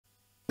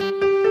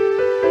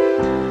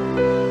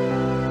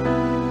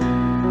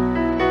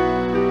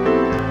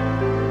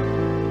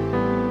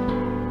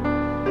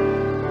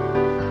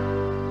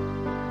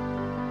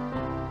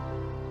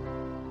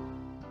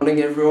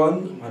morning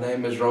everyone, my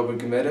name is Robert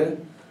Gumede.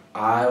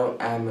 I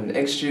am an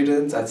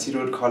ex-student at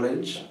Cedarwood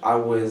College. I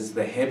was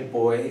the head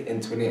boy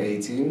in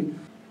 2018.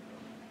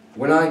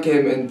 When I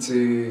came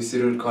into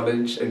Cedarwood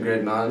College in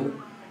grade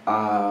 9,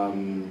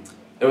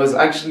 it was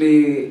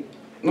actually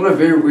not a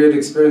very weird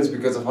experience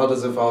because I felt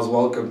as if I was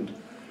welcomed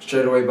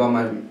straight away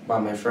by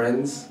my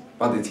friends,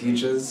 by the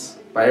teachers,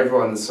 by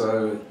everyone.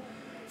 So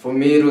for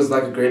me it was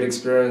like a great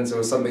experience. It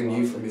was something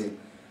new for me.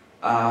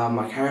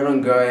 I carried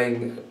on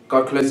going,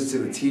 got closer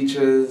to the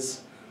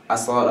teachers. I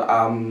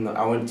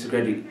went to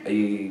grade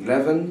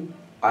 11.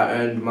 I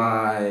earned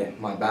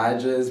my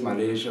badges, my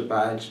leadership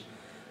badge.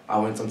 I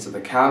went onto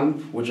the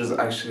camp, which was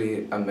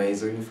actually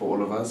amazing for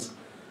all of us.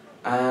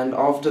 And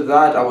after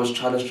that, I was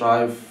trying to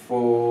strive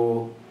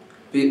for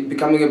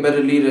becoming a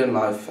better leader in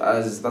life,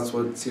 as that's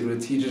what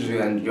Cedarwood teaches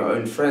you and your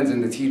own friends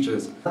and the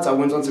teachers. I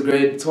went on to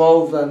grade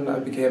 12 and I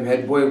became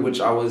head boy, which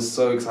I was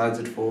so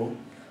excited for.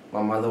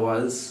 My mother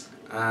was.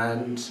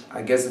 And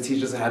I guess the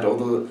teachers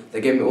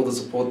they gave me all the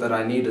support that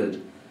I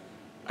needed.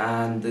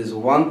 And there's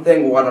one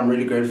thing what I'm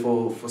really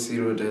grateful for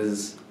Cedarwood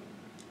is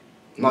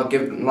not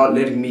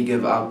letting me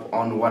give up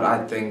on what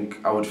I think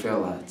I would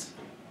fail at.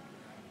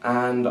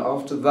 And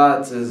after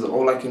that is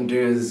all I can do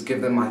is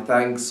give them my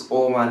thanks,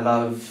 all my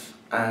love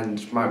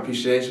and my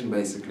appreciation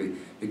basically,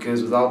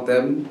 because without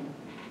them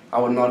I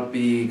would not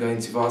be going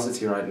to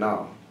varsity right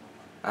now.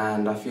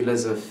 And I feel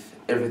as if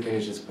everything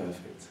is just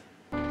perfect.